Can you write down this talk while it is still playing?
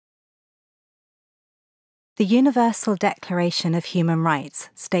The Universal Declaration of Human Rights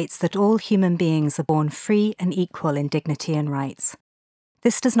states that all human beings are born free and equal in dignity and rights.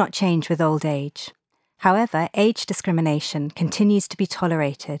 This does not change with old age. However, age discrimination continues to be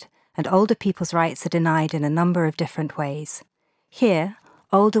tolerated, and older people's rights are denied in a number of different ways. Here,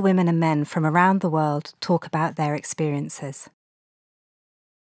 older women and men from around the world talk about their experiences.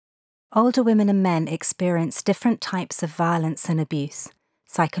 Older women and men experience different types of violence and abuse,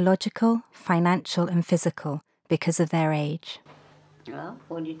 psychological, financial and physical, because of their age.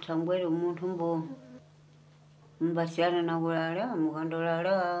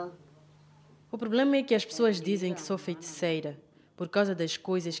 O problema é que as pessoas dizem que sou feiticeira por causa das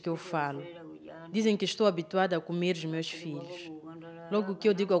coisas que eu falo. Dizem que estou habituada a comer os meus filhos. Logo que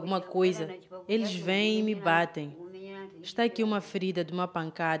eu digo alguma coisa, eles vêm e me batem. Está aqui uma ferida de uma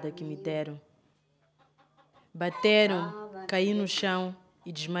pancada que me deram. Bateram, caí no chão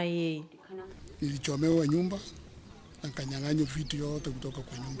e desmaiei. Nilichomewa nyumba na kanyang'anywa vitu yote kutoka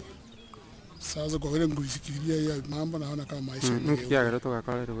kwa nyumba. Sasa kwa vile nikusikilia ya mambo naona kama maisha na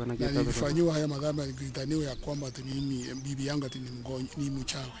nilifanyiwa haya madhambi, nilitaniwa ya kwamba ati mimi bibi yangu ati ni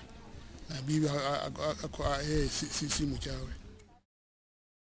mchawi na bibi si mchawi.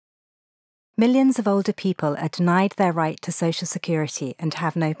 Millions of older people are denied their right to social security and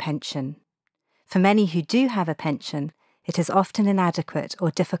have no pension. For many who do have a pension, it is often inadequate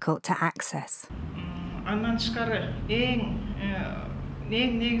or difficult to access.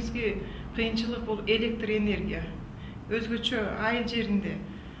 Kıyınçılık bu elektrik enerjiya. Özgüçü ayıl жерінде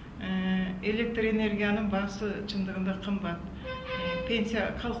elektrik энергияның басы чындыгында кымбат.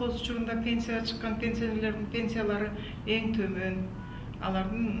 Пенсия, колхоз учурунда пенсия чыккан пенсионерлердин пенсиялары эң төмөн.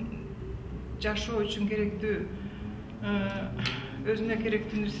 Алардын жашоо үчүн керектүү өзүнө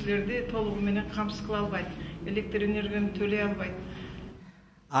керектүү нерселерди толугу менен камсыз кыла албайт. Электrik энергияны төлөй албайт.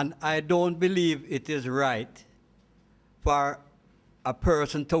 And I don't believe it is right for a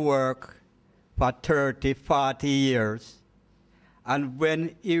person to work for 30, 40 years, and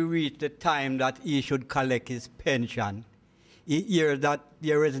when he reached the time that he should collect his pension, he hears that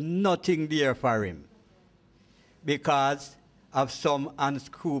there is nothing there for him because of some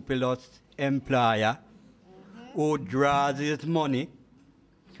unscrupulous employer who draws his money,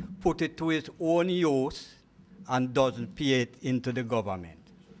 put it to his own use, and doesn't pay it into the government.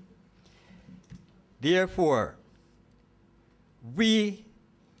 Therefore, we,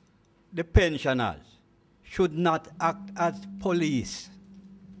 the pensioners, should not act as police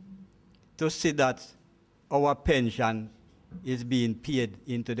to see that our pension is being paid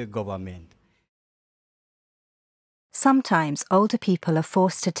into the government. Sometimes older people are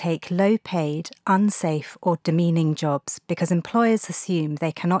forced to take low-paid, unsafe or demeaning jobs because employers assume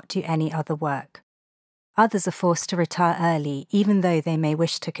they cannot do any other work. Others are forced to retire early, even though they may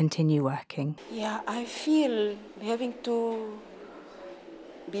wish to continue working. Yeah, I feel having to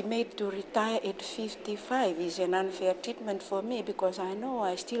be made to retire at 55 is an unfair treatment for me because I know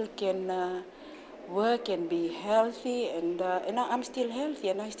I still can work and be healthy, and I'm still healthy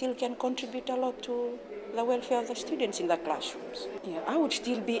and I still can contribute a lot to the welfare of the students in the classrooms. Yeah, I would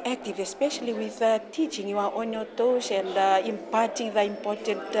still be active, especially with teaching. You are on your toes and imparting the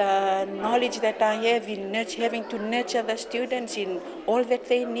important knowledge that I have in having to nurture the students in all that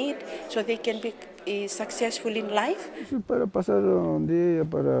they need so they can be successful in life. Para pasar un día,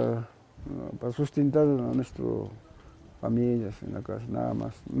 para sustentar a nuestras familias en la casa, nada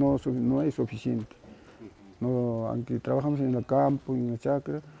más. No es suficiente. No, aunque trabajamos en el campo, en la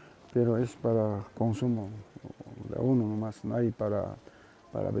chacra, pero es para consumo de uno nomás, no hay para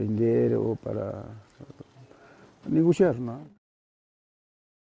vender o para negociar, ¿no?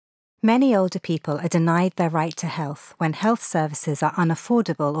 Many older people are denied their right to health when health services are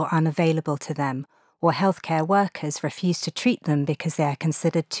unaffordable or unavailable to them, or healthcare workers refuse to treat them because they are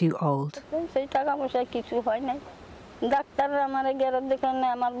considered too old.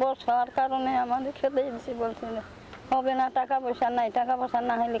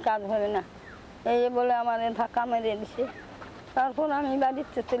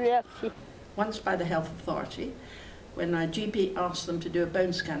 Once by the health authority, when our GP asked them to do a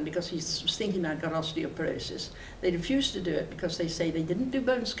bone scan because he was thinking I'd got osteoporosis, they refused to do it because they say they didn't do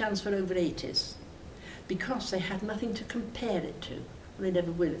bone scans for over 80s because they had nothing to compare it to. They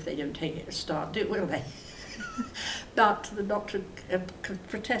never will if they don't take it a start, do it, will they? But the doctor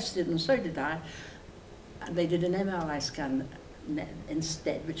protested, and so did I, and they did an MRI scan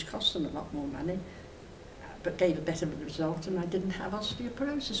instead, which cost them a lot more money, but gave a better result, and I didn't have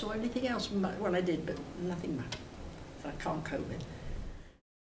osteoporosis or anything else. Well, I did, but nothing much. I can't cope with.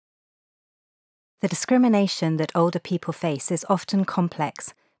 The discrimination that older people face is often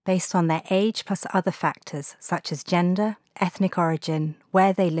complex, based on their age plus other factors such as gender, ethnic origin,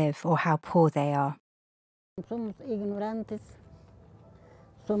 where they live, or how poor they are. Somos ignorantes,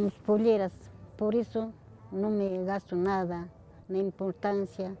 somos polleras, por eso no me gasto nada, ni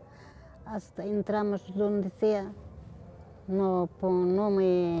importancia, hasta entramos donde sea, no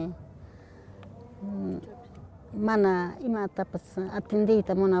me mana imata pas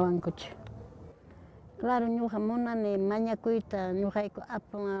atendita mona bancoche. Claro, nyuha mona ne manya kuita nyuha ko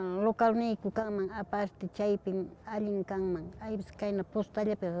apa local ni ku kang aparte chaipi alin kang man ay kaina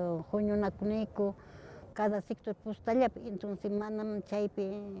postalla pero honyo na kuneko cada sector postalla entonces manam chaipi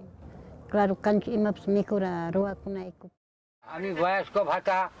claro kanchu imaps mikura roa kunaiko. আমি বয়স্ক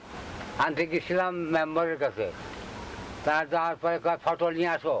ভাতা আনতে গেছিলাম মেম্বারের কাছে তার যাওয়ার পরে ফটো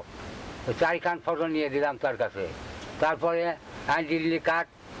নিয়ে আসো 4খান ফটো নিয়ে দিলাম তার কাছে তারপরে আইডেন্টি কার্ড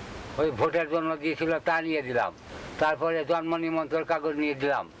ওই ভোটের জন্য দিয়েছিল তা নিয়ে দিলাম তারপরে জন্ম নিমন্ত্রণ কাগজ নিয়ে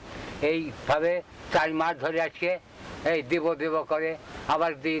দিলাম এইভাবে 4 মাস ধরে আজকে এই দেব করে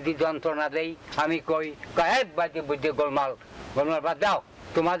আবার দিদি যন্ত্রণা দেই আমি কই কয়েক বাজে বুঝে গোলমাল বাদ দাও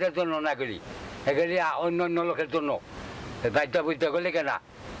তোমাদের জন্য না গেলি এগুলি অন্য লোকের জন্য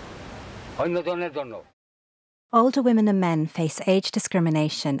Older women and men face age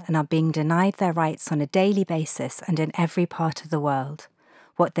discrimination and are being denied their rights on a daily basis and in every part of the world.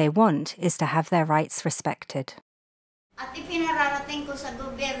 What they want is to have their rights respected. At ipinararating ko sa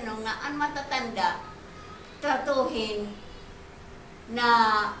gobyerno nga ang matatanda tratuhin na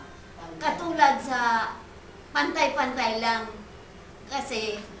katulad sa pantay-pantay lang kasi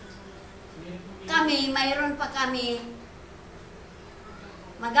mayroon pa kami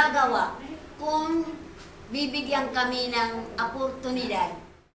magagawa kung bibigyan kami ng oportunidad.